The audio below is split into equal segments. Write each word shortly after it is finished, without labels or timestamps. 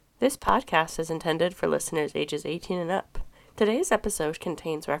This podcast is intended for listeners ages 18 and up. Today's episode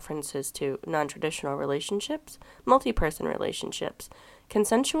contains references to non-traditional relationships, multi-person relationships,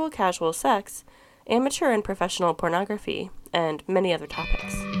 consensual casual sex, amateur and professional pornography, and many other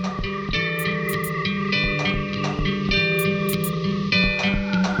topics.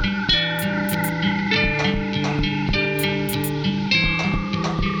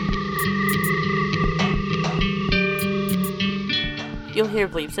 You'll hear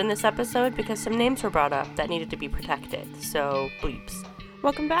bleeps in this episode because some names were brought up that needed to be protected, so bleeps.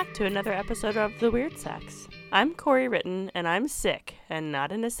 Welcome back to another episode of The Weird Sex. I'm Corey Ritten, and I'm sick, and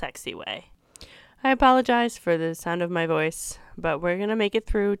not in a sexy way. I apologize for the sound of my voice, but we're gonna make it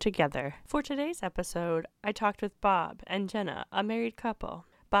through together. For today's episode, I talked with Bob and Jenna, a married couple.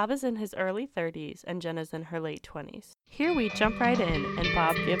 Bob is in his early 30s, and Jenna's in her late 20s. Here we jump right in, and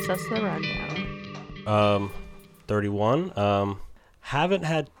Bob gives us the rundown. 31. Haven't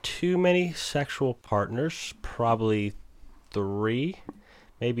had too many sexual partners, probably 3,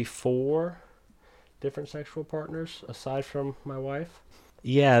 maybe 4 different sexual partners aside from my wife.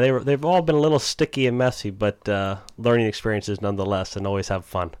 Yeah, they've all been a little sticky and messy, but learning experiences nonetheless, and always have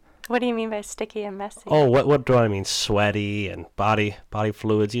fun. What do you mean by sticky and messy? Oh, what do I mean? Sweaty and body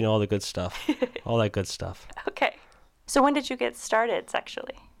fluids, all the good stuff. All that good stuff. Okay. So when did you get started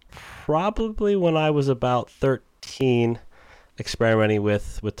sexually? Probably when I was about 13. Experimenting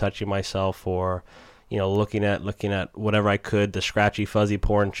with touching myself, or looking at whatever I could, the scratchy fuzzy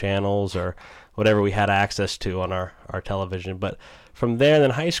porn channels or whatever we had access to on our television. But from there, then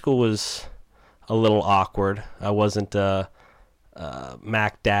high school was a little awkward. I wasn't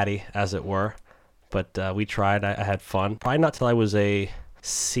Mac Daddy, as it were, but we tried. I had fun. Probably not till I was a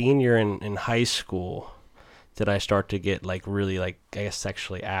senior in high school did I start to get really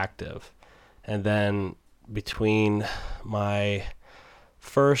sexually active. And then between my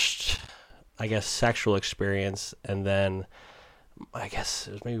first, sexual experience, and then there's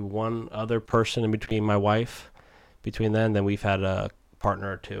maybe one other person in between my wife. Between then we've had a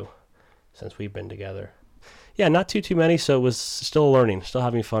partner or two since we've been together. Yeah, not too many, so it was still learning, still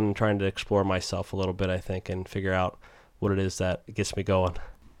having fun, and trying to explore myself a little bit, I think, and figure out what it is that gets me going.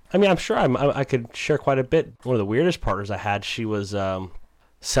 I mean, I'm sure I could share quite a bit. One of the weirdest partners I had, she was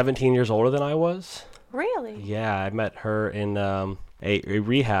 17 years older than I was. Really? Yeah, I met her in a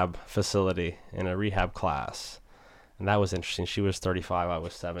rehab facility, in a rehab class. And that was interesting. She was 35, I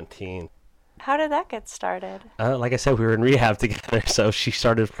was 17. How did that get started? Like I said, we were in rehab together, so she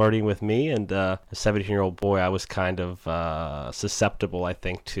started flirting with me, and a 17-year-old boy, I was kind of susceptible, I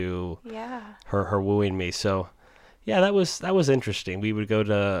think, to her wooing me. So, yeah, that was interesting.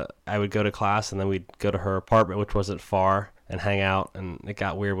 I would go to class, and then we'd go to her apartment, which wasn't far, and hang out, and it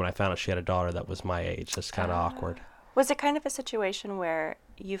got weird when I found out she had a daughter that was my age. That's kind of awkward. Was it kind of a situation where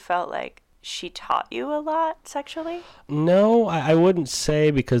you felt like she taught you a lot sexually? No, I wouldn't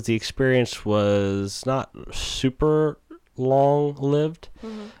say, because the experience was not super long-lived,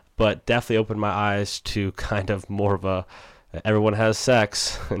 but definitely opened my eyes to kind of more of a, everyone has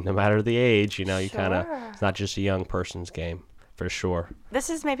sex, no matter the age, you kind of, it's not just a young person's game. For sure. This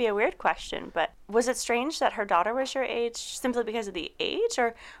is maybe a weird question, but was it strange that her daughter was your age simply because of the age,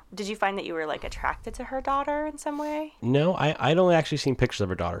 or did you find that you were attracted to her daughter in some way? No, I'd only actually seen pictures of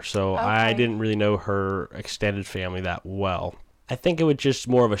her daughter, so okay. I didn't really know her extended family that well. I think it was just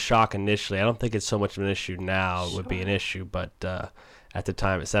more of a shock initially. I don't think it's so much of an issue now. It would be an issue, but at the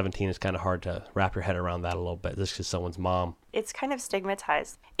time at 17, it's kind of hard to wrap your head around that a little bit, just because someone's mom. It's kind of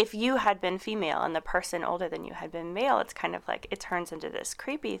stigmatized. If you had been female and the person older than you had been male, it's kind of it turns into this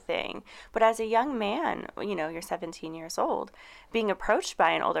creepy thing. But as a young man, you're 17 years old, being approached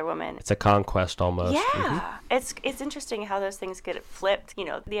by an older woman. It's a conquest almost. Yeah. It's interesting how those things get flipped.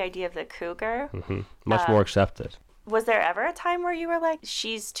 The idea of the cougar. Much more accepted. Was there ever a time where you were like,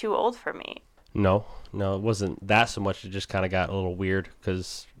 she's too old for me? No, it wasn't that so much. It just kind of got a little weird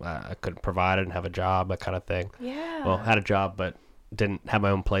because I couldn't provide it and have a job, that kind of thing. Yeah. Well, had a job, but didn't have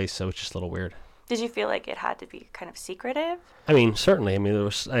my own place, so it was just a little weird. Did you feel like it had to be kind of secretive? I mean, certainly. I mean,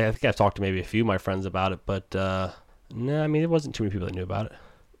 I think I've talked to maybe a few of my friends about it, but no, I mean, there wasn't too many people that knew about it.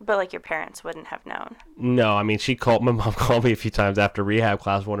 But your parents wouldn't have known? No, I mean, my mom called me a few times after rehab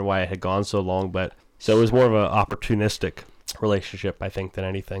class, wondering why it had gone so long, so it was more of an opportunistic relationship, I think, than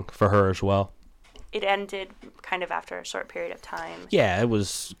anything for her as well. it ended kind of after a short period of time. Yeah, it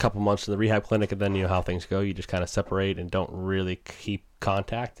was a couple months in the rehab clinic, and then you know how things go. You just kind of separate and don't really keep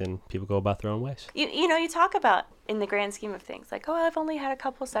contact, and people go about their own ways. You know, you talk about, in the grand scheme of things, like, oh, I've only had a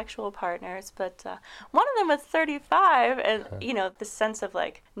couple sexual partners, but one of them was 35, and, you know, the sense of,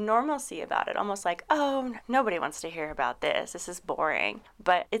 like, normalcy about it, almost like, oh, nobody wants to hear about this. This is boring.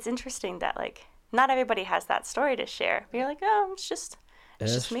 But it's interesting that, like, not everybody has that story to share. But you're like, oh, it's just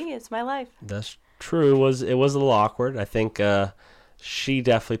me. It's my life. That's true. It was a little awkward. I think she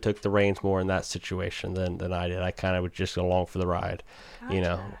definitely took the reins more in that situation than I did. I kind of would just go along for the ride. Gotcha. You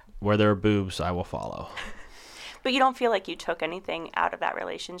know, where there are boobs, I will follow. But you don't feel like you took anything out of that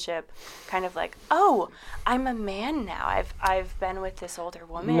relationship, kind of like, oh, I'm a man now. I've been with this older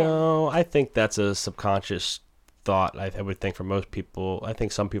woman. No, I think that's a subconscious thought. I would think for most people, I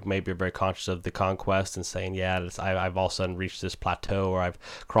think some people maybe are very conscious of the conquest and saying, yeah, I've all of a sudden reached this plateau or I've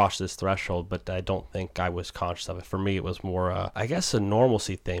crossed this threshold, but I don't think I was conscious of it. For me, it was more, I guess, a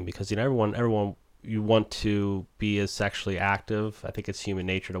normalcy thing, because, you know, everyone you want to be as sexually active. I think it's human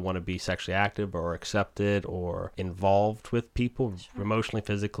nature to want to be sexually active or accepted or involved with people, sure, emotionally,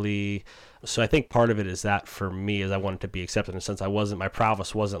 physically. So I think part of it is that for me is I wanted to be accepted in a sense. My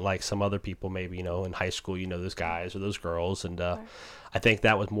prowess wasn't like some other people, maybe, you know, in high school, you know, those guys or those girls. And Right. I think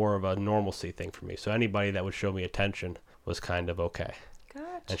that was more of a normalcy thing for me. So anybody that would show me attention was kind of okay. Gotcha.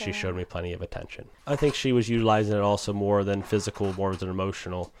 And she showed me plenty of attention. I think she was utilizing it also more than physical, more as an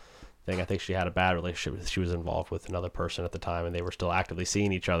emotional thing. I think she had a bad relationship. She was involved with another person at the time, and they were still actively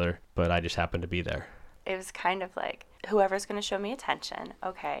seeing each other, but I just happened to be there. It was kind of like, whoever's going to show me attention,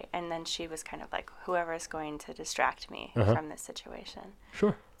 okay. And then she was kind of like, whoever's going to distract me from this situation.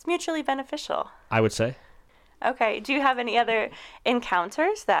 Sure. It's mutually beneficial, I would say. Okay. Do you have any other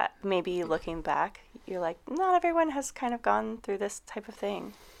encounters that maybe looking back, you're like, not everyone has kind of gone through this type of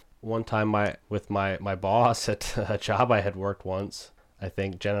thing? One time with my boss at a job I had worked once, I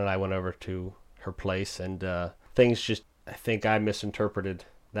think Jen and I went over to her place, and things just, I think I misinterpreted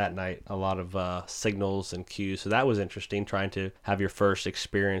that night a lot of signals and cues. So that was interesting. Trying to have your first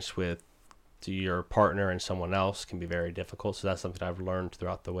experience with your partner and someone else can be very difficult. So that's something I've learned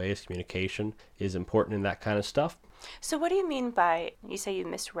throughout the ways. Communication is important in that kind of stuff. So what do you mean by, you say you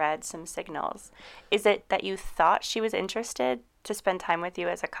misread some signals? Is it that you thought she was interested to spend time with you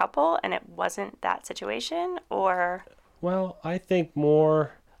as a couple and it wasn't that situation, or? Well, I think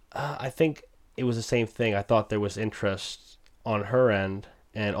more, I think it was the same thing. I thought there was interest on her end,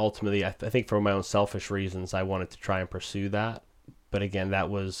 and ultimately, I think for my own selfish reasons, I wanted to try and pursue that. But again,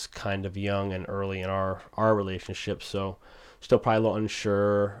 that was kind of young and early in our relationship, so still probably a little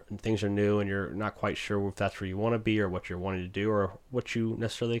unsure, and things are new, and you're not quite sure if that's where you want to be or what you're wanting to do or what you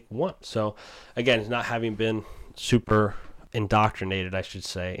necessarily want. So again, not having been super indoctrinated, I should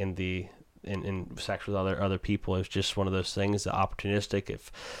say, in sex with other people, is just one of those things, opportunistic.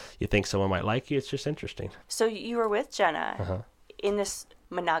 If you think someone might like you, it's just interesting. So you were with Jenna in this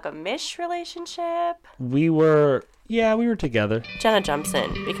monogamish relationship? We were together. Jenna jumps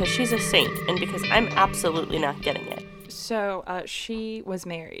in because she's a saint and because I'm absolutely not getting it. So she was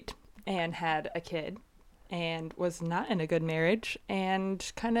married and had a kid and was not in a good marriage and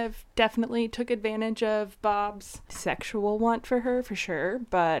kind of definitely took advantage of Bob's sexual want for her, for sure,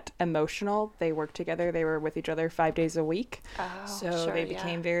 but emotional. They worked together. They were with each other 5 days a week. Oh, so sure, they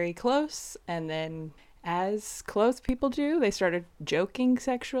became very close. And then, as close people do, they started joking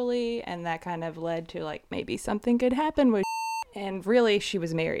sexually, and that kind of led to, like, maybe something could happen with and really, she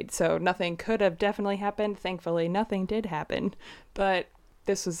was married, so nothing could have definitely happened. Thankfully, nothing did happen. But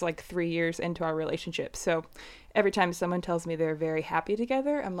this was like 3 years into our relationship. So every time someone tells me they're very happy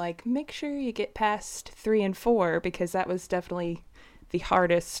together, I'm like, make sure you get past 3 and 4, because that was definitely the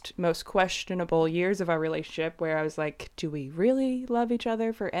hardest, most questionable years of our relationship, where I was like, do we really love each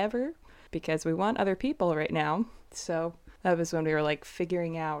other forever? Because we want other people right now. So that was when we were like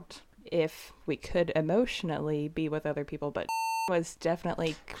figuring out if we could emotionally be with other people, but was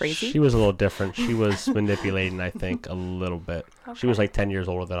definitely crazy. She was a little different. She was manipulating, I think, a little bit. Okay. She was like 10 years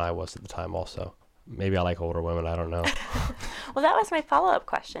older than I was at the time also. Maybe I like older women, I don't know. Well, that was my follow-up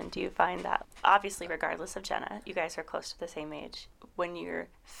question. Do you find that, obviously, regardless of Jenna, you guys are close to the same age, when you're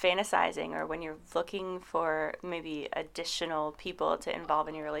fantasizing or when you're looking for maybe additional people to involve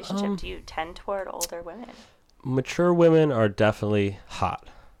in your relationship, do you tend toward older women? Mature women are definitely hot,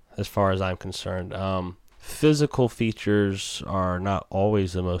 as far as I'm concerned. physical features are not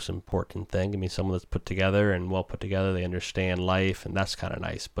always the most important thing. I mean, someone that's put together and well put together, they understand life, and that's kind of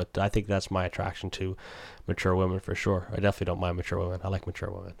nice. But I think that's my attraction to mature women for sure. I definitely don't mind mature women. I like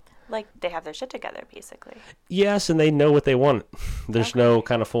mature women. Like, they have their shit together, basically. Yes, and they know what they want. There's Okay. no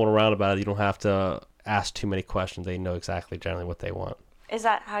kind of fooling around about it. You don't have to ask too many questions. They know exactly generally what they want. Is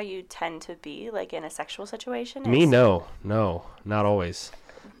that how you tend to be, like, in a sexual situation? Me, no, not always.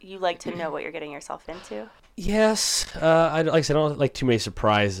 You like to know what you're getting yourself into? Yes, like I said, I don't like too many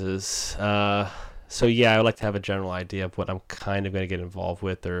surprises. So yeah, I would like to have a general idea of what I'm kind of going to get involved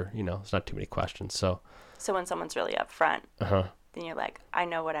with, or it's not too many questions. So when someone's really upfront, then you're like, I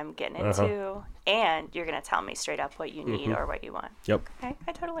know what I'm getting into, and you're going to tell me straight up what you need or what you want. Yep. Okay,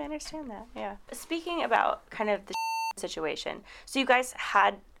 I totally understand that, yeah. Speaking about kind of the situation, so you guys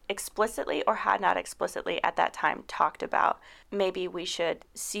had explicitly or had not explicitly at that time talked about maybe we should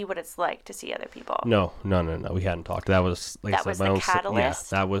see what it's like to see other people. No, we hadn't talked. That was like that was the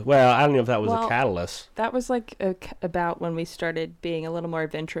catalyst. Yeah, that was. Well, I don't know if that was a catalyst. That was like about when we started being a little more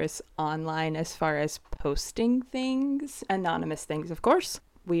adventurous online as far as posting things, anonymous things, of course.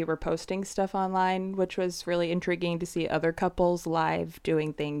 We were posting stuff online, which was really intriguing to see other couples live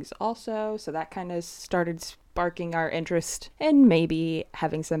doing things also. So that kind of started sparking our interest in maybe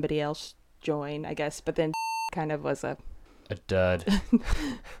having somebody else join, I guess. But then kind of was a dud.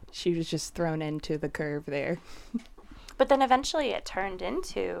 She was just thrown into the curve there. But then eventually it turned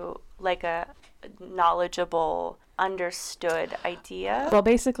into like a knowledgeable, understood idea. Well,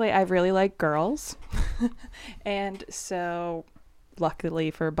 basically, I really like girls. And so luckily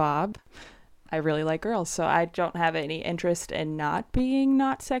for Bob, I really like girls. So I don't have any interest in not being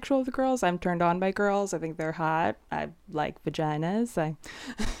not sexual with girls. I'm turned on by girls. I think they're hot. I like vaginas.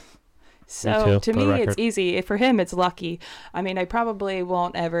 So to me, it's easy. For him, it's lucky. I mean, I probably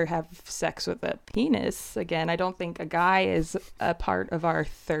won't ever have sex with a penis again. I don't think a guy is a part of our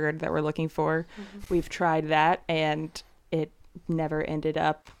third that we're looking for. Mm-hmm. We've tried that, and it never ended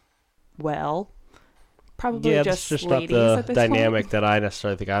up well. Probably just not the dynamic that I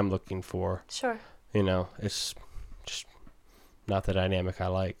necessarily think I'm looking for. Sure. It's just not the dynamic I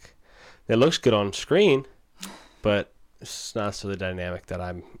like. It looks good on screen, but it's not so the dynamic that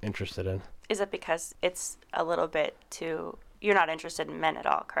I'm interested in. Is it because it's a little bit too... You're not interested in men at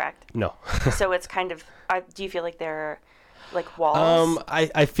all, correct? No. So it's kind of... do you feel like there are like walls?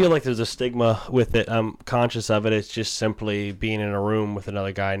 I feel like there's a stigma with it. I'm conscious of it. It's just simply being in a room with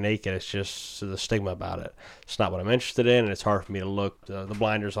another guy naked. It's just the stigma about it. It's not what I'm interested in, and it's hard for me to look the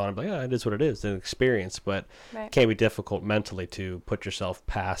blinders on and be like, oh, it is what it is. It's an experience, but it can be difficult mentally to put yourself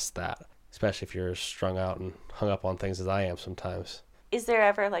past that, especially if you're strung out and hung up on things as I am sometimes. Is there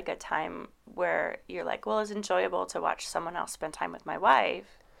ever like a time where you're like, well, it's enjoyable to watch someone else spend time with my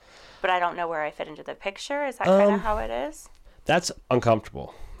wife, but I don't know where I fit into the picture? Is that kind of how it is? That's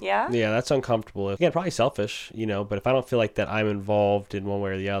uncomfortable. Yeah? Yeah, that's uncomfortable. Again, probably selfish, but if I don't feel like that I'm involved in one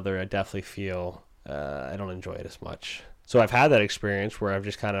way or the other, I definitely feel I don't enjoy it as much. So I've had that experience where I've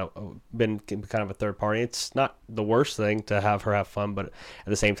just kind of been kind of a third party. It's not the worst thing to have her have fun, but at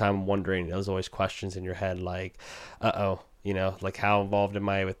the same time, I'm wondering, there's always questions in your head like, like how involved am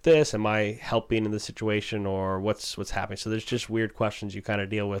I with this? Am I helping in the situation, or what's happening? So there's just weird questions you kind of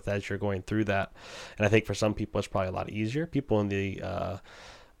deal with as you're going through that. And I think for some people, it's probably a lot easier. People in the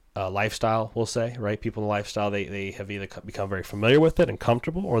lifestyle, we'll say, right? People in the lifestyle, they have either become very familiar with it and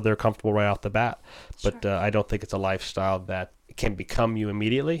comfortable, or they're comfortable right off the bat. Sure. But I don't think it's a lifestyle that can become you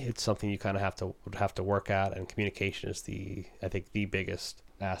immediately. It's something you kind of would have to work at, and communication is I think the biggest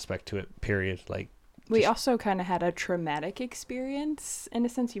aspect to it, period. Like, we also kind of had a traumatic experience, in a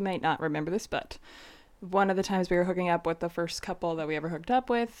sense. You might not remember this, but one of the times we were hooking up with the first couple that we ever hooked up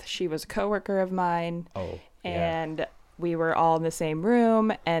with, she was a coworker of mine. Oh, yeah. And we were all in the same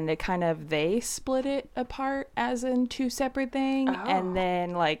room, and they split it apart as in two separate things. Oh. And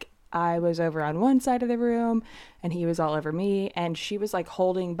then I was over on one side of the room and he was all over me, and she was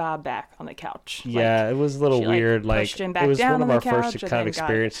holding Bob back on the couch. Yeah, it was a little weird. Pushed him back it was down one of on our the couch, first kind of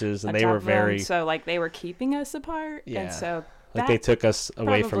experiences, and they were very... So they were keeping us apart. Yeah. And so they took us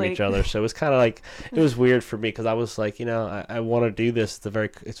away from each other. So it was kind of it was weird for me, because I was like, I want to do this.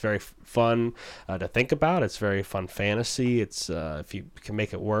 It's very fun to think about. It's very fun fantasy. It's if you can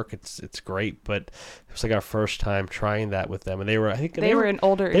make it work, it's great. But it was our first time trying that with them, and they were an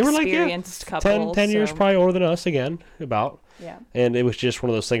older, experienced couple. 10 years probably older than us again, about. Yeah. And it was just one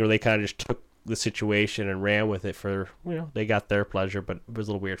of those things where they kind of just took the situation and ran with it for, they got their pleasure, but it was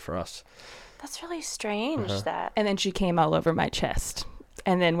a little weird for us. That's really strange. And then she came all over my chest.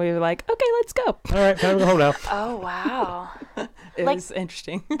 And then we were like, okay, let's go. All right, time to go home now. Oh, wow. It Like, was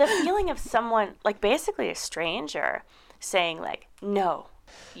interesting. The feeling of someone, like basically a stranger, saying like, no,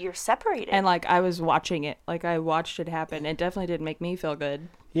 you're separated. And like I was watching it, like I watched it happen. It definitely didn't make me feel good.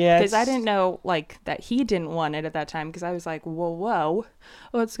 Yeah, Because I didn't know like that he didn't want it at that time. Because I was like, whoa,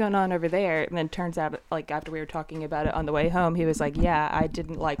 what's going on over there? And then turns out, like after we were talking about it on the way home, he was like, yeah, I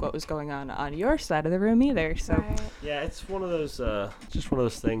didn't like what was going on your side of the room either. So Right. Yeah, it's one of those, just one of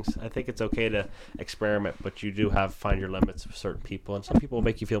those things. I think it's okay to experiment, but you do have find your limits with certain people, and some people will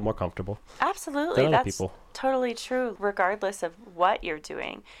make you feel more comfortable Absolutely. than other That's people. totally true, regardless of what you're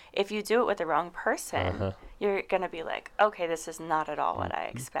doing. If you do it with the wrong person, you're going to be like, okay, this is not at all what I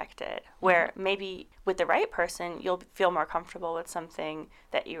expected. Where maybe with the right person, you'll feel more comfortable with something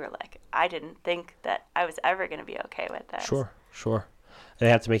that you were like, I didn't think that I was ever going to be okay with this. Sure. They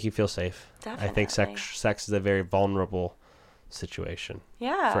have to make you feel safe. Definitely. I think sex is a very vulnerable situation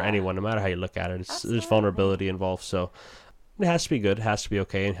Yeah. for anyone, no matter how you look at it. There's Absolutely. vulnerability involved, so it has to be good, it has to be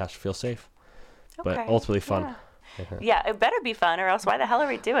okay, and it has to feel safe. But Okay. ultimately fun. Yeah. Yeah, it better be fun, or else why the hell are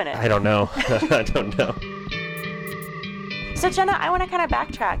we doing it? I don't know. I don't know. So Jenna, I want to kind of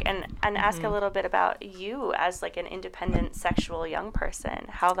backtrack and ask a little bit about you as like an independent sexual young person,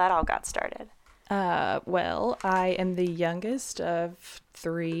 how that all got started. well, I am the youngest of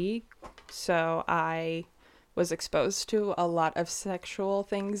 3, so I was exposed to a lot of sexual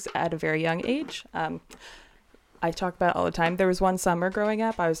things at a very young age. I talk about it all the time. There was one summer growing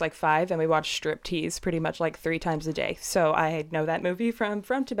up, I was like 5, and we watched Striptease pretty much like 3 times a day. So I know that movie from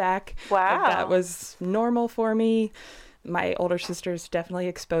front to back. Wow. That was normal for me. My older sisters definitely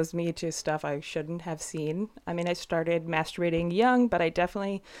exposed me to stuff I shouldn't have seen. I mean, I started masturbating young, but I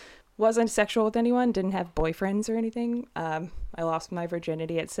definitely wasn't sexual with anyone, didn't have boyfriends or anything. I lost my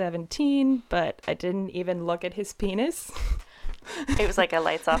virginity at 17, but I didn't even look at his penis. It was like a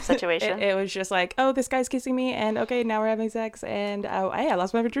lights off situation. It was just like, oh, this guy's kissing me, and okay, now we're having sex, and oh, hey, I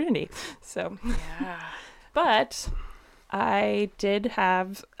lost my virginity. So, Yeah. but I did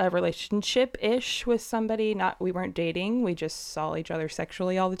have a relationship-ish with somebody. We weren't dating. We just saw each other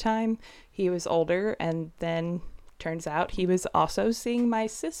sexually all the time. He was older, and then turns out he was also seeing my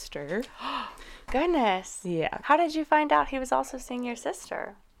sister. Goodness. Yeah. How did you find out he was also seeing your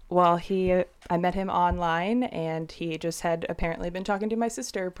sister? Well, I met him online, and he just had apparently been talking to my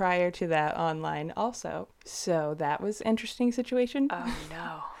sister prior to that online also. So that was an interesting situation. Oh,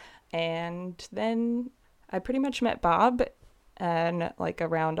 no. And then I pretty much met Bob in like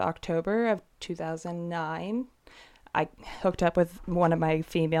around October of 2009. I hooked up with one of my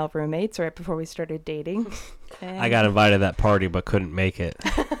female roommates right before we started dating. I got invited to that party but couldn't make it.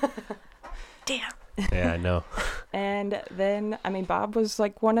 Damn. Yeah, I know. And then, I mean, Bob was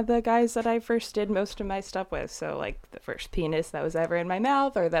like one of the guys that I first did most of my stuff with. So like the first penis that was ever in my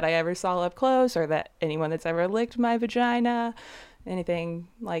mouth, or that I ever saw up close, or that anyone that's ever licked my vagina, anything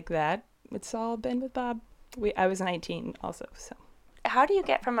like that. It's all been with Bob. I was 19 also, so. How do you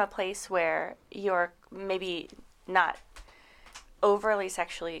get from a place where you're maybe not overly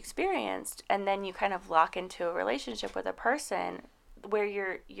sexually experienced, and then you kind of lock into a relationship with a person where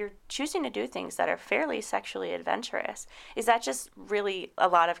you're choosing to do things that are fairly sexually adventurous? Is that just really a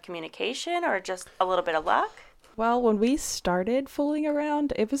lot of communication, or just a little bit of luck? Well, when we started fooling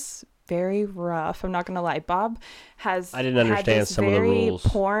around, it was very rough. I'm not gonna lie. Bob I didn't understand some of the rules.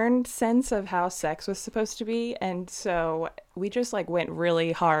 Porn sense of how sex was supposed to be, and so we just like went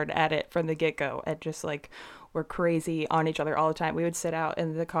really hard at it from the get-go, and just like were crazy on each other all the time. We would sit out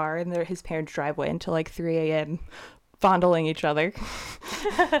in the car in his parents' driveway until like 3 a.m. fondling each other.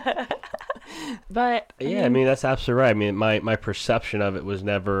 But I mean, that's absolutely right. I mean, my perception of it was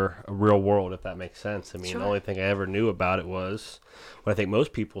never a real world, if that makes sense. I mean, The only thing I ever knew about it was what I think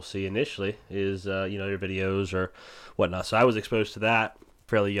most people see initially is, your videos or whatnot. So I was exposed to that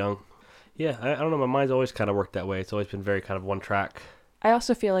fairly young. Yeah, I don't know. My mind's always kind of worked that way. It's always been very kind of one track. I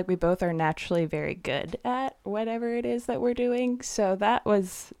also feel like we both are naturally very good at whatever it is that we're doing. So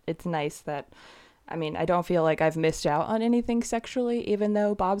it's nice that, I mean, I don't feel like I've missed out on anything sexually, even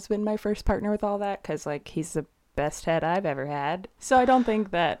though Bob's been my first partner with all that, because, like, he's the best head I've ever had. So I don't think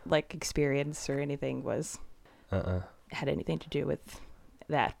that, like, experience or anything had anything to do with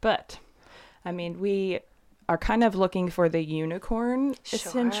that. But, I mean, we are kind of looking for the unicorn,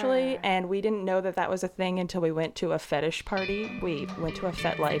 essentially, and we didn't know that was a thing until we went to a fetish party. We went to a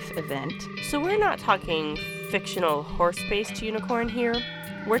FetLife event. So we're not talking fictional horse-based unicorn here.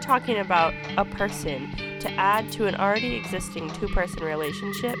 We're talking about a person to add to an already existing two-person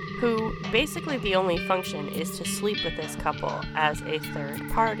relationship who basically the only function is to sleep with this couple as a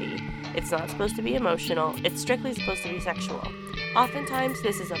third party. It's not supposed to be emotional, it's strictly supposed to be sexual. Oftentimes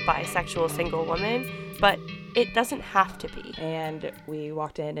this is a bisexual single woman, but it doesn't have to be. And we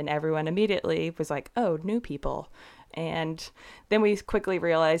walked in and everyone immediately was like, oh, new people. And then we quickly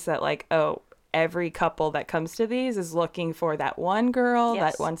realized that, like, oh, every couple that comes to these is looking for that one girl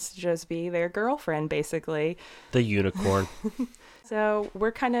that wants to just be their girlfriend, basically. The unicorn. So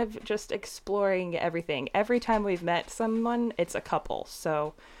we're kind of just exploring everything. Every time we've met someone, it's a couple.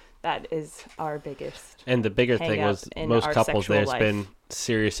 So that is our biggest. And the bigger thing was most couples, there's been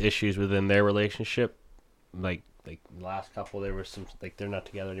serious issues within their relationship. Like the last couple, there was some, like, they're not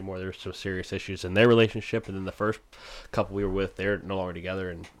together anymore. There were some serious issues in their relationship. And then the first couple we were with, they're no longer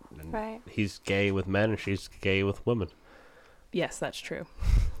together. And right. He's gay with men and she's gay with women. Yes, that's true.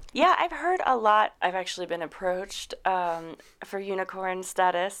 Yeah, I've heard a lot. I've actually been approached for unicorn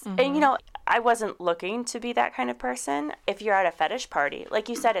status. Mm-hmm. And, you know, I wasn't looking to be that kind of person. If you're at a fetish party, like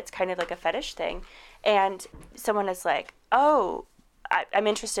you said, it's kind of like a fetish thing. And someone is like, oh, I'm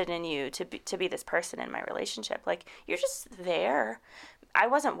interested in you to be this person in my relationship. Like, you're just there. I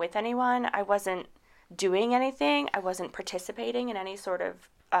wasn't with anyone. I wasn't doing anything. I wasn't participating in any sort of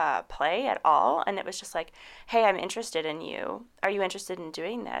play at all. And it was just like, hey, I'm interested in you. Are you interested in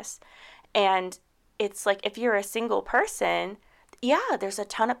doing this? And it's like, if you're a single person, yeah, there's a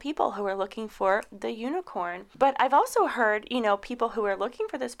ton of people who are looking for the unicorn. But I've also heard, you know, people who are looking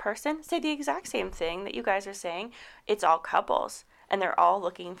for this person say the exact same thing that you guys are saying. It's all couples. And they're all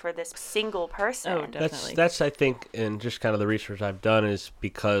looking for this single person. Oh, definitely. That's I think, and just kind of the research I've done is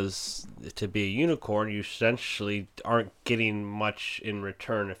because to be a unicorn, you essentially aren't getting much in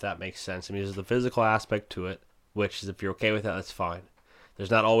return, if that makes sense. I mean, there's the physical aspect to it, which is, if you're okay with that, that's fine.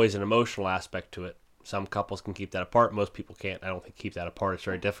 There's not always an emotional aspect to it. Some couples can keep that apart. Most people can't. I don't think keep that apart. It's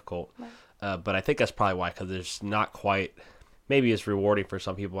very difficult. Right. But I think that's probably why, because there's not quite, maybe it's rewarding for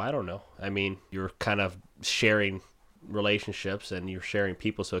some people. I don't know. I mean, you're kind of sharing relationships and you're sharing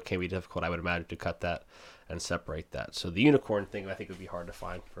people, so it can be difficult, I would imagine, to cut that and separate that. So the unicorn thing, I think, would be hard to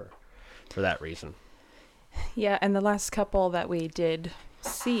find for that reason. Yeah, and the last couple that we did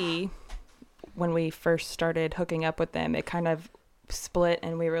see when we first started hooking up with them, it kind of split,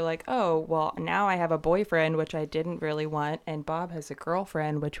 and we were like, oh, well, now I have a boyfriend, which I didn't really want, and Bob has a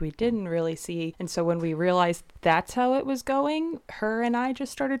girlfriend, which we didn't really see. And so when we realized that's how it was going, her and I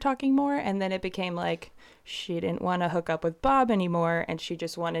just started talking more, and then it became like she didn't want to hook up with Bob anymore, and she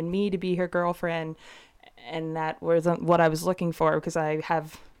just wanted me to be her girlfriend, and that wasn't what I was looking for, because I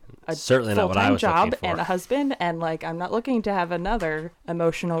have a certainly not what I was job looking for, and a husband, and like, I'm not looking to have another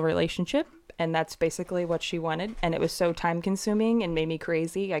emotional relationship. And that's basically what she wanted. And it was so time consuming and made me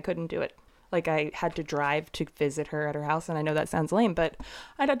crazy. I couldn't do it. Like, I had to drive to visit her at her house. And I know that sounds lame, but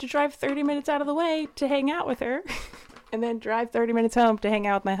I'd have to drive 30 minutes out of the way to hang out with her and then drive 30 minutes home to hang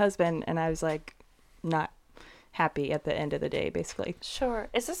out with my husband. And I was like, not happy at the end of the day, basically. Sure.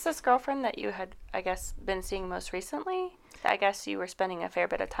 Is this girlfriend that you had, I guess, been seeing most recently? I guess you were spending a fair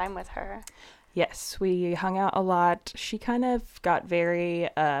bit of time with her. Yes, we hung out a lot. She kind of got very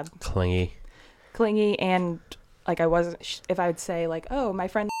clingy, and like, I wasn't, if I would say like, oh, my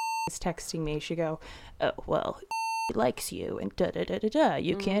friend is texting me, she'd go, oh, well, he likes you and da-da-da-da-da,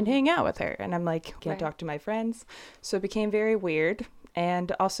 you can't hang out with her. And I'm like, can't talk to my friends. So it became very weird.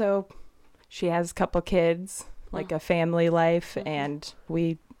 And also, she has a couple kids, like a family life, and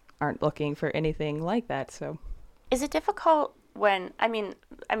we aren't looking for anything like that. So is it difficult when, I mean,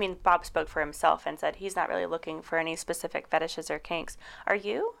 Bob spoke for himself and said he's not really looking for any specific fetishes or kinks. Are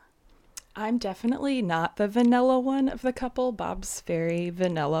you? I'm definitely not the vanilla one of the couple. Bob's very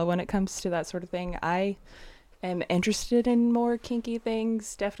vanilla when it comes to that sort of thing. I am interested in more kinky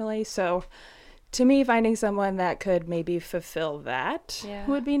things, definitely. So to me, finding someone that could maybe fulfill that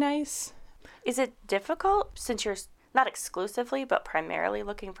would be nice. Is it difficult, since you're not exclusively, but primarily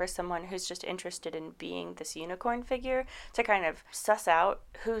looking for someone who's just interested in being this unicorn figure, to kind of suss out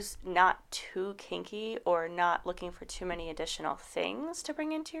who's not too kinky or not looking for too many additional things to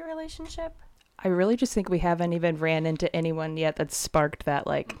bring into your relationship? I really just think we haven't even ran into anyone yet that sparked that,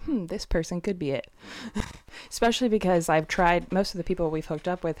 like, this person could be it. Especially because I've tried, most of the people we've hooked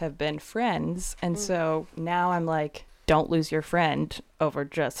up with have been friends. And so now I'm like, don't lose your friend over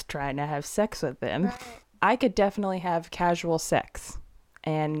just trying to have sex with them. Right. I could definitely have casual sex,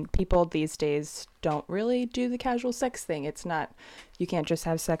 and people these days don't really do the casual sex thing. It's not, you can't just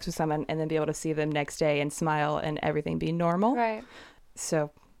have sex with someone and then be able to see them next day and smile and everything be normal. Right.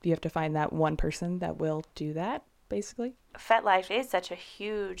 So you have to find that one person that will do that, basically. FetLife is such a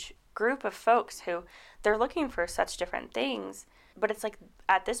huge group of folks who they're looking for such different things, but it's like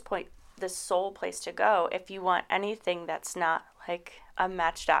at this point the sole place to go if you want anything that's not like a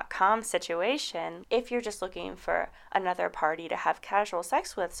Match.com situation. If you're just looking for another party to have casual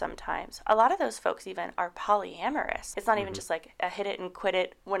sex with, sometimes a lot of those folks even are polyamorous. It's not even just like a hit it and quit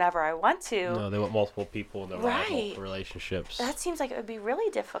it whenever I want to. No, they want multiple people in their Right. multiple relationships. That seems like it would be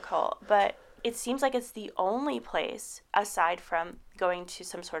really difficult, but it seems like it's the only place, aside from going to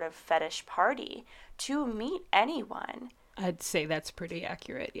some sort of fetish party, to meet anyone. I'd say that's pretty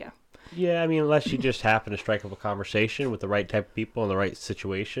accurate, yeah. Yeah, I mean, unless you just happen to strike up a conversation with the right type of people in the right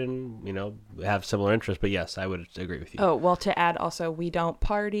situation, have similar interests. But yes, I would agree with you. Oh, well, to add also, we don't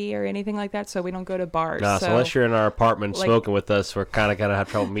party or anything like that, so we don't go to bars. No, so unless you're in our apartment smoking with us, we're kind of going to have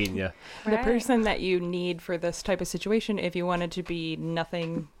trouble meeting you. The person that you need for this type of situation, if you wanted to be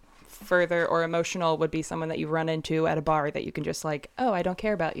nothing further or emotional, would be someone that you run into at a bar that you can just like, oh, I don't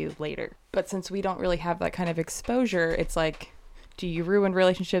care about you later. But since we don't really have that kind of exposure, it's like, do you ruin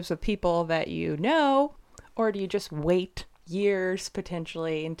relationships with people that you know, or do you just wait years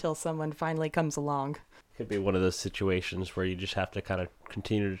potentially until someone finally comes along? Could be one of those situations where you just have to kind of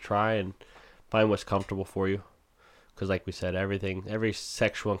continue to try and find what's comfortable for you. Because like we said, every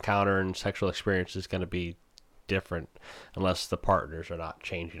sexual encounter and sexual experience is going to be different unless the partners are not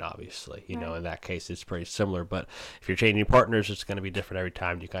changing, obviously. In that case, it's pretty similar. But if you're changing partners, it's going to be different every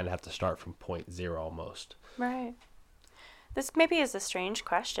time. You kind of have to start from point zero almost. Right. This maybe is a strange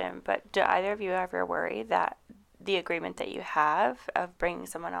question, but do either of you ever worry that the agreement that you have of bringing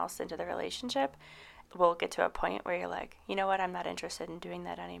someone else into the relationship will get to a point where you're like, you know what, I'm not interested in doing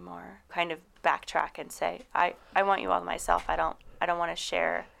that anymore? Kind of backtrack and say, I want you all to myself. I don't want to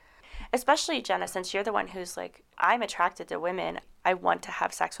share. Especially, Jenna, since you're the one who's like, I'm attracted to women. I want to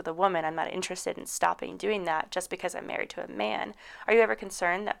have sex with a woman. I'm not interested in stopping doing that just because I'm married to a man. Are you ever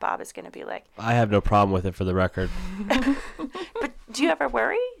concerned that Bob is going to be like... I have no problem with it, for the record. But do you ever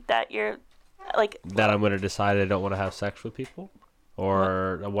worry that you're like... That I'm going to decide I don't want to have sex with people?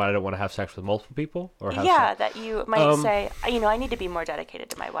 Or why I don't want to have sex with multiple people? Or that you might say, I need to be more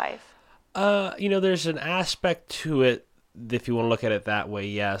dedicated to my wife. There's an aspect to it. If you want to look at it that way,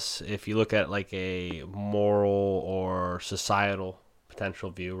 yes. If you look at like a moral or societal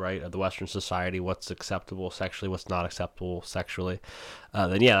potential view, right, of the Western society, what's acceptable sexually, what's not acceptable sexually,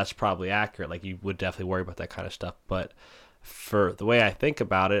 then yeah, that's probably accurate. Like you would definitely worry about that kind of stuff. But for the way I think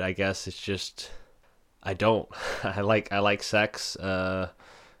about it, I guess it's just I don't. I like sex,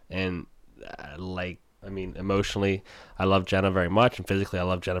 and emotionally, I love Jenna very much, and physically, I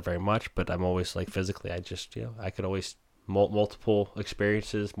love Jenna very much. But I'm always like physically, I just I could always multiple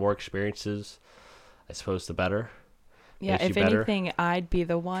experiences, more experiences. I suppose the better. Yeah, if anything, I'd be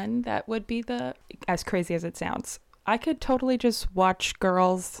the one that would be as crazy as it sounds. I could totally just watch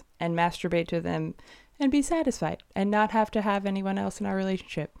girls and masturbate to them and be satisfied and not have to have anyone else in our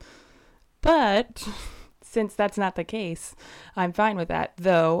relationship. But since that's not the case, I'm fine with that.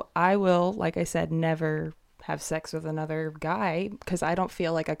 Though I will, like I said, never have sex with another guy because I don't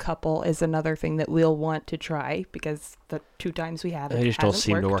feel like a couple is another thing that we'll want to try because the 2 times we have it they just don't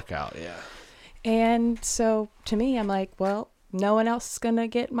seem worked. to work out. Yeah. And so to me, I'm like, well, no one else is going to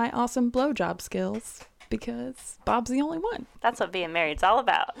get my awesome blowjob skills because Bob's the only one. That's what being married's all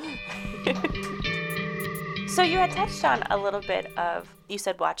about. So you had touched on a little bit of, you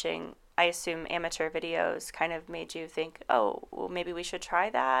said watching, I assume, amateur videos kind of made you think, oh, well, maybe we should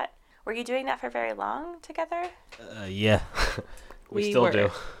try that. Were you doing that for very long together? Yeah. we still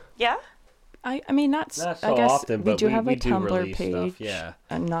do. Yeah? I mean, not so I guess often, but we do have a Tumblr page. Stuff, yeah.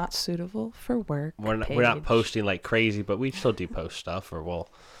 Not suitable for work. We're not posting like crazy, but we still do post stuff, or we'll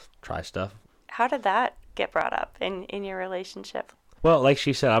try stuff. How did that get brought up in your relationship? Well, like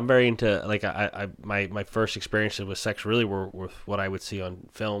she said, I'm very into, like, my first experiences with sex really were what I would see on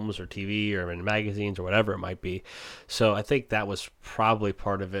films or TV or in magazines or whatever it might be. So I think that was probably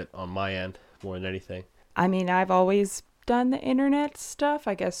part of it on my end more than anything. I mean, I've always done the internet stuff.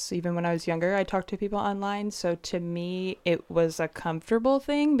 I guess even when I was younger, I talked to people online. So to me, it was a comfortable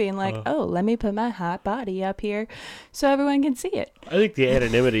thing being like, oh, let me put my hot body up here so everyone can see it. I think the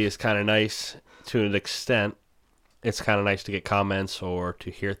anonymity is kind of nice to an extent. It's kind of nice to get comments or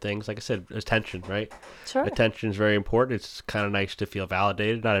to hear things. Like I said, attention, right? Sure. Attention is very important. It's kind of nice to feel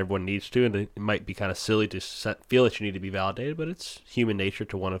validated. Not everyone needs to, and it might be kind of silly to feel that you need to be validated, but it's human nature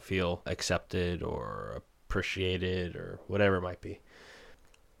to want to feel accepted or appreciated or whatever it might be.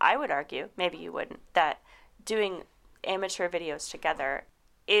 I would argue, maybe you wouldn't, that doing amateur videos together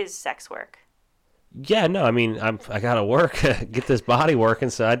is sex work. Yeah, no, I mean, I gotta work, get this body working,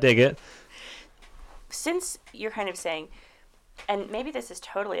 so I dig it. Since you're kind of saying, and maybe this is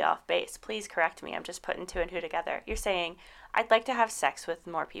totally off base, please correct me, I'm just putting two and two together. You're saying, I'd like to have sex with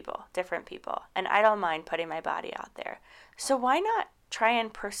more people, different people, and I don't mind putting my body out there. So why not try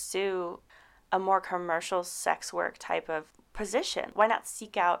and pursue a more commercial sex work type of position? Why not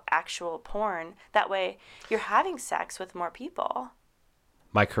seek out actual porn? That way you're having sex with more people.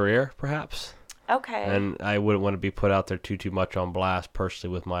 My career, perhaps. Okay. And I wouldn't want to be put out there too much on blast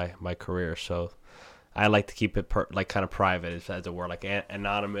personally with my career. So I like to keep it kind of private, as it were, like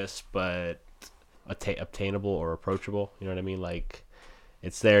anonymous, but obtainable or approachable. You know what I mean? Like,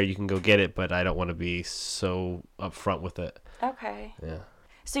 it's there, you can go get it, but I don't want to be so upfront with it. Okay. Yeah.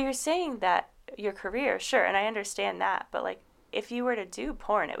 So you're saying that your career, sure, and I understand that, but like, if you were to do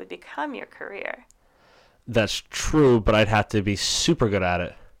porn, it would become your career. That's true, but I'd have to be super good at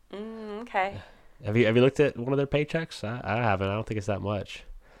it. Okay. Have you looked at one of their paychecks? I haven't. I don't think it's that much.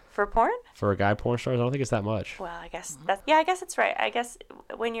 For porn? For a guy porn stars, I don't think it's that much. Well, I guess I guess it's right. I guess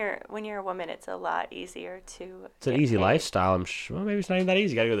when you're a woman, it's a lot easier to. It's an easy lifestyle. I'm sure. Well, maybe it's not even that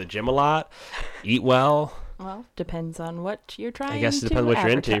easy. You got to go to the gym a lot, eat well. Well, depends on what you're trying to I guess it depends what you're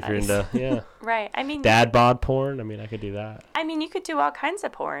into. If you're into, yeah. Right. I mean. Dad bod porn. I mean, I could do that. I mean, you could do all kinds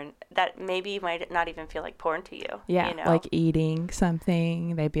of porn that maybe might not even feel like porn to you. Yeah, you know? like eating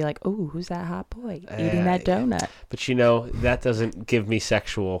something. They'd be like, "Oh, who's that hot boy eating that donut?" But that doesn't give me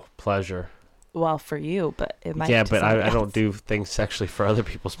sexual pleasure. Well, for you, but it might. Yeah, but I don't do things sexually for other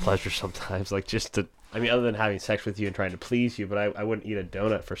people's pleasure sometimes. Like just to, I mean, other than having sex with you and trying to please you, but I wouldn't eat a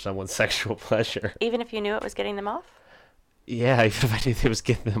donut for someone's sexual pleasure. Even if you knew it was getting them off? Yeah, even if I knew it was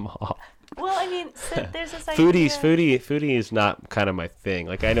getting them off. Well, I mean, so there's this idea. Foodie is not kind of my thing.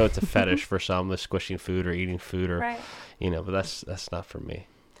 Like, I know it's a fetish for some, the squishing food or eating food or, right. But that's not for me.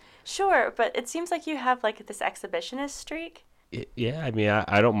 Sure, but it seems like you have like this exhibitionist streak. Yeah, I mean,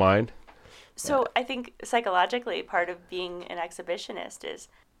 I don't mind. So I think psychologically, part of being an exhibitionist is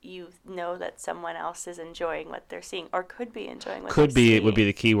you know that someone else is enjoying what they're seeing or could be enjoying what they're seeing. It would be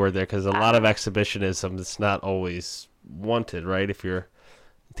the key word there, because a lot of exhibitionism is not always wanted, right? If you're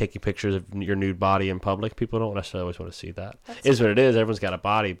taking pictures of your nude body in public, people don't necessarily always want to see that. It is what it is. Everyone's got a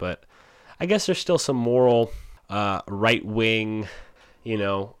body, but I guess there's still some moral right-winginess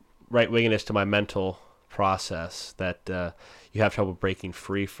to my mental process that you have trouble breaking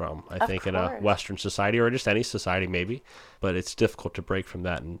free from, I think, in a Western society or just any society maybe. But it's difficult to break from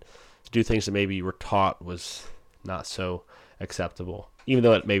that and to do things that maybe you were taught was not so acceptable, even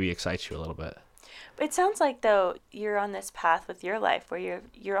though it maybe excites you a little bit. It sounds like, though, you're on this path with your life where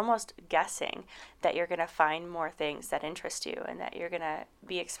you're almost guessing that you're going to find more things that interest you and that you're going to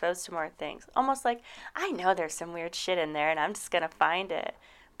be exposed to more things. Almost like, I know there's some weird shit in there and I'm just going to find it.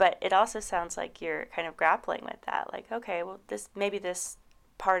 But it also sounds like you're kind of grappling with that. Like, okay, well, this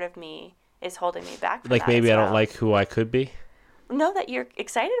part of me is holding me back from like that maybe as I well. don't like who I could be? No, that you're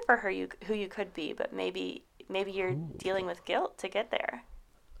excited for who you could be, but maybe you're dealing with guilt to get there.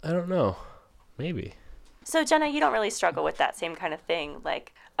 I don't know. Maybe. So, Jenna, you don't really struggle with that same kind of thing.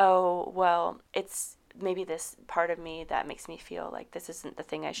 Like, oh, well, it's maybe this part of me that makes me feel like this isn't the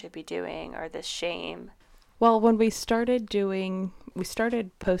thing I should be doing, or this shame. Well, when we started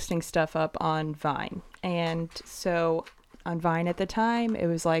posting stuff up on Vine. And so on Vine at the time, it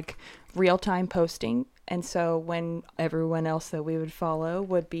was like real-time posting. And so when everyone else that we would follow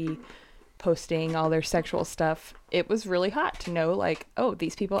would be posting all their sexual stuff, it was really hot to know, like, oh,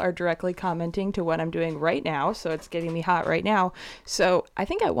 these people are directly commenting to what I'm doing right now, so it's getting me hot right now. So I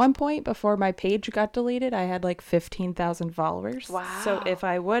think at one point before my page got deleted, I had like 15,000 followers. Wow. So if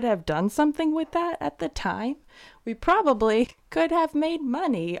I would have done something with that at the time, we probably could have made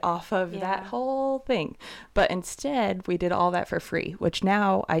money off of that whole thing. But instead, we did all that for free, which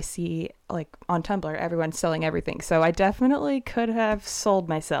now I see, like, on Tumblr, everyone's selling everything. So I definitely could have sold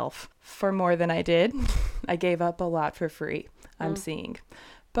myself for more than I did. I gave up a lot for free, I'm seeing.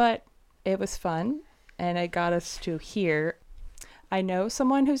 But it was fun, and it got us to here. I know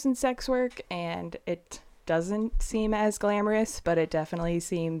someone who's in sex work, and it doesn't seem as glamorous, but it definitely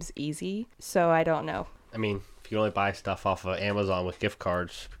seems easy. So I don't know. I mean, if you only buy stuff off of Amazon with gift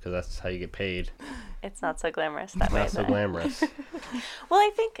cards, because that's how you get paid. It's not so glamorous that way. Not so glamorous. Well,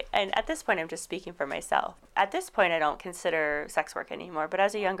 I think, and at this point, I'm just speaking for myself. At this point, I don't consider sex work anymore. But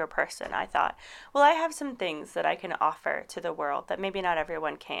as a younger person, I thought, well, I have some things that I can offer to the world that maybe not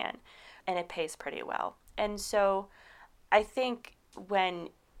everyone can. And it pays pretty well. And so I think when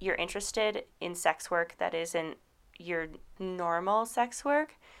you're interested in sex work that isn't your normal sex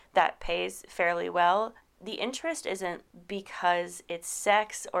work that pays fairly well, the interest isn't because it's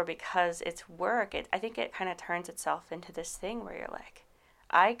sex or because it's work. I think it kind of turns itself into this thing where you're like,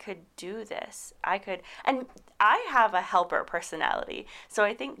 I could do this. And I have a helper personality. So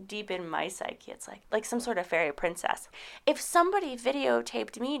I think deep in my psyche, it's like some sort of fairy princess. If somebody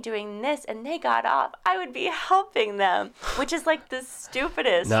videotaped me doing this and they got off, I would be helping them, which is like the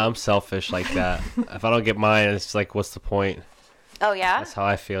stupidest. No, I'm selfish like that. If I don't get mine, it's like, what's the point? Oh, yeah? That's how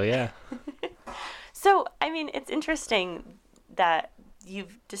I feel, yeah. So, I mean, it's interesting that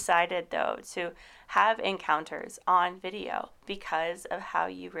you've decided, though, to have encounters on video because of how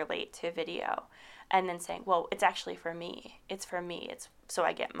you relate to video, and then saying, well, it's actually for me. It's for me. It's so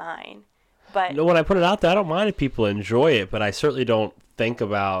I get mine. But when I put it out there, I don't mind if people enjoy it, but I certainly don't think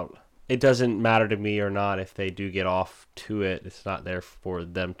about, it doesn't matter to me or not if they do get off to it. It's not there for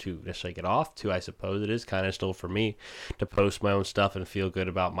them to necessarily get off to, I suppose. It is kind of still for me to post my own stuff and feel good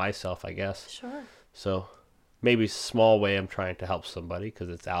about myself, I guess. Sure. So maybe a small way I'm trying to help somebody because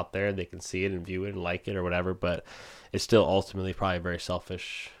it's out there and they can see it and view it and like it or whatever, but it's still ultimately probably very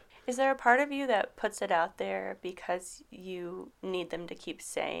selfish. Is there a part of you that puts it out there because you need them to keep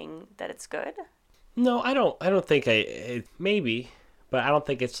saying that it's good? No, I don't think maybe, but I don't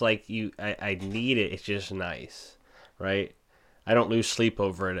think it's like I need it. It's just nice, right? I don't lose sleep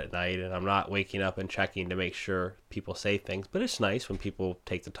over it at night, and I'm not waking up and checking to make sure people say things. But it's nice when people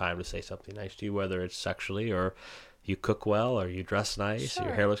take the time to say something nice to you, whether it's sexually or you cook well or you dress nice or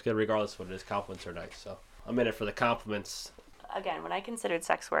your hair looks good, regardless of what it is. Compliments are nice. So I'm in it for the compliments. Again, when I considered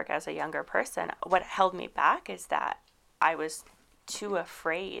sex work as a younger person, what held me back is that I was too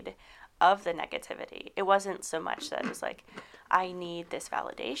afraid of the negativity. It wasn't so much that it was like, I need this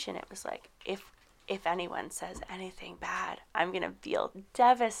validation. It was like, if anyone says anything bad, I'm going to feel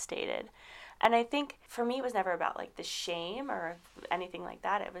devastated. And I think for me, it was never about like the shame or anything like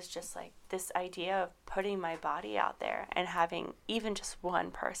that. It was just like this idea of putting my body out there and having even just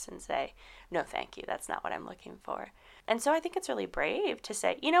one person say, no, thank you. That's not what I'm looking for. And so I think it's really brave to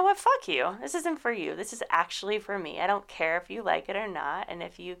say, you know what, fuck you. This isn't for you. This is actually for me. I don't care if you like it or not. And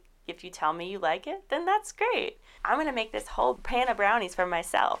if you tell me you like it, then that's great. I'm going to make this whole pan of brownies for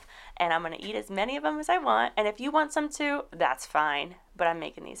myself, and I'm going to eat as many of them as I want. And if you want some too, that's fine. But I'm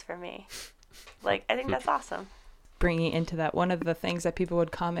making these for me. Like, I think that's awesome. Bringing into that, one of the things that people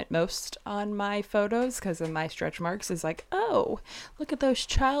would comment most on my photos because of my stretch marks is like, oh, look at those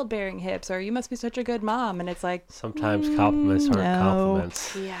childbearing hips, or you must be such a good mom. And it's like, sometimes compliments aren't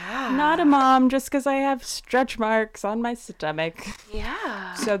compliments. Yeah. Not a mom just because I have stretch marks on my stomach.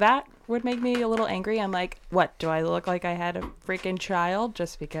 Yeah. So that would make me a little angry. I'm like, what, do I look like I had a freaking child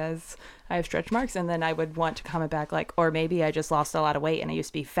just because I have stretch marks? And then I would want to comment back like, or maybe I just lost a lot of weight and I used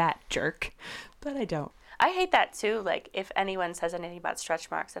to be fat, jerk. But I don't. I hate that too. Like, if anyone says anything about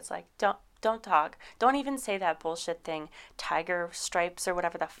stretch marks, it's like, don't talk. Don't even say that bullshit thing, tiger stripes or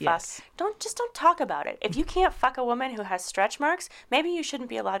whatever the fuck. Yes. Don't talk about it. If you can't fuck a woman who has stretch marks, maybe you shouldn't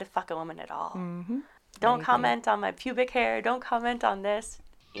be allowed to fuck a woman at all. Mm-hmm. Don't comment on my pubic hair. Don't comment on this.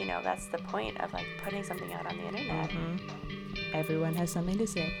 You know, that's the point of like putting something out on the internet. Mm-hmm. Everyone has something to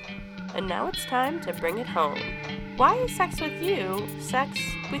say. And now it's time to bring it home. Why is sex with you sex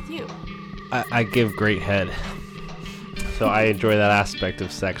with you? I give great head. So I enjoy that aspect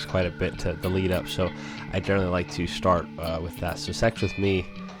of sex quite a bit to the lead up. So I generally like to start with that. So sex with me,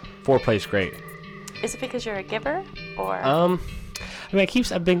 foreplay's great. Is it because you're a giver or? I mean,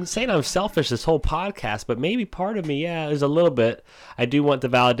 I've been saying I'm selfish this whole podcast, but maybe part of me, yeah, is a little bit. I do want the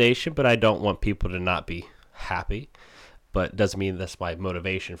validation, but I don't want people to not be happy. But it doesn't mean that's my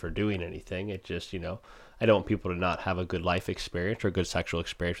motivation for doing anything. It just, I don't want people to not have a good life experience or a good sexual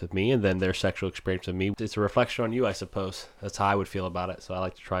experience with me, and then their sexual experience with me, it's a reflection on you, I suppose. That's how I would feel about it, so I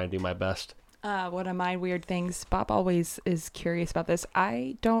like to try and do my best. One of my weird things, Bob always is curious about this.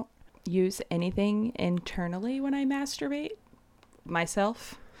 I don't use anything internally when I masturbate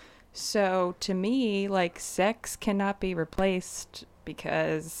myself. So to me, like, sex cannot be replaced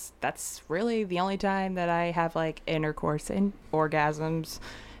because that's really the only time that I have like intercourse and orgasms,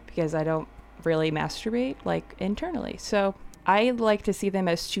 because I don't really masturbate like internally. So I like to see them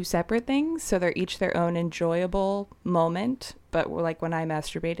as two separate things, so they're each their own enjoyable moment. But like when I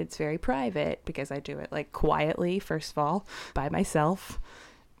masturbate, it's very private because I do it like quietly, first of all, by myself,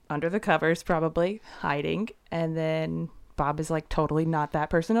 under the covers probably, hiding. And then Bob is like totally not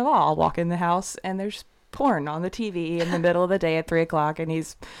that person at all. I'll walk in the house and there's porn on the TV in the middle of the day at 3:00 and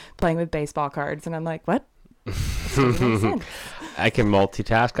he's playing with baseball cards. And I'm like, what? I can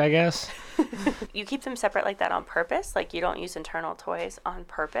multitask, I guess. You keep them separate like that on purpose? Like you don't use internal toys on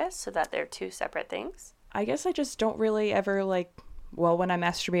purpose so that they're two separate things? I guess I just don't really ever like well, when I'm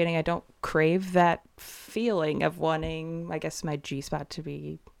masturbating, I don't crave that feeling of wanting, I guess, my G-spot to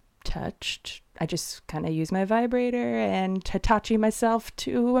be touched. I just kind of use my vibrator and Hitachi myself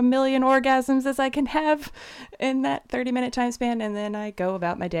to a million orgasms as I can have in that 30-minute time span, and then I go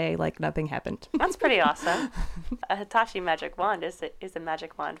about my day like nothing happened. That's pretty awesome. A Hitachi magic wand is a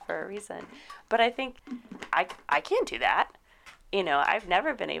magic wand for a reason. But I think I can't do that. You know, I've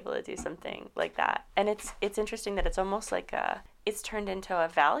never been able to do something like that. And it's interesting that it's almost like it's turned into a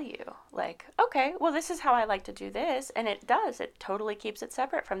value. Like, okay, well, this is how I like to do this. And it does. It totally keeps it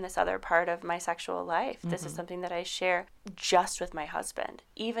separate from this other part of my sexual life. Mm-hmm. This is something that I share just with my husband.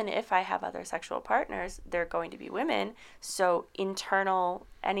 Even if I have other sexual partners, they're going to be women. So internal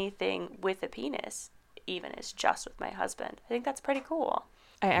anything with a penis even is just with my husband. I think that's pretty cool.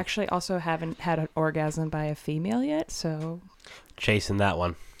 I actually also haven't had an orgasm by a female yet, so... Chasing that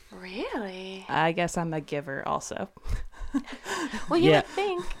one. Really? I guess I'm a giver also. Well, you would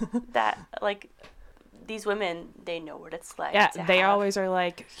think that, like, these women, they know what it's like. Yeah, they always are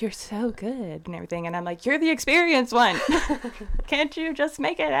like, you're so good and everything. And I'm like, you're the experienced one. Can't you just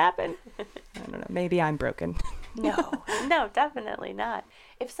make it happen? I don't know. Maybe I'm broken. No, definitely not.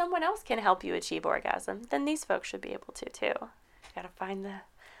 If someone else can help you achieve orgasm, then these folks should be able to, too. You gotta find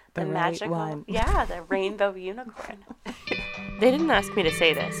the magical one. Yeah, the rainbow unicorn. They didn't ask me to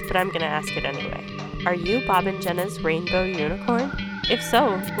say this, but I'm gonna ask it anyway. Are you Bob and Jenna's rainbow unicorn? If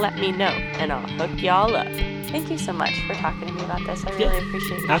so, let me know, and I'll hook y'all up. Thank you so much for talking to me about this. I really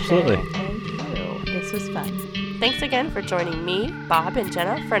appreciate you Absolutely. sharing. Thank you. This was fun. Thanks again for joining me, Bob, and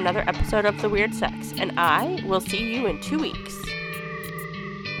Jenna for another episode of The Weird Sex, and I will see you in 2 weeks.